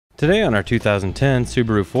Today on our 2010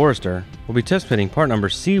 Subaru Forester, we'll be test fitting part number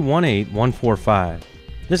C18145.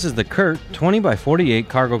 This is the CURT 20x48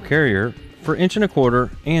 Cargo Carrier for 1¼ inch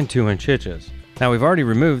and 2-inch hitches. Now we've already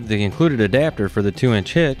removed the included adapter for the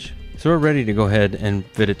 2-inch hitch, so we're ready to go ahead and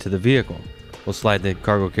fit it to the vehicle. We'll slide the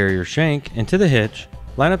cargo carrier shank into the hitch,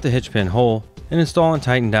 line up the hitch pin hole, and install and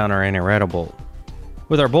tighten down our anti-rattle bolt.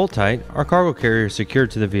 With our bolt tight, our cargo carrier is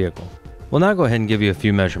secured to the vehicle. We'll now go ahead and give you a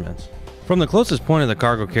few measurements. From the closest point of the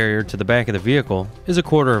cargo carrier to the back of the vehicle is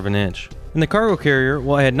 1/4 inch, and the cargo carrier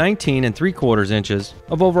will add 19 3/4 inches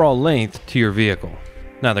of overall length to your vehicle.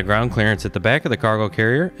 Now the ground clearance at the back of the cargo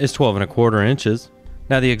carrier is 12 1/4 inches.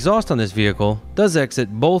 Now the exhaust on this vehicle does exit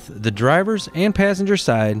both the driver's and passenger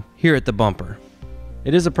side here at the bumper.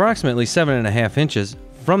 It is approximately 7.5 inches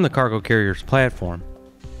from the cargo carrier's platform.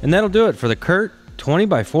 And that'll do it for the CURT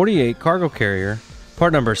 20x48 Cargo Carrier,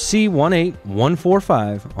 part number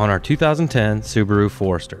C18145 on our 2010 Subaru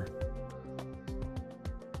Forester.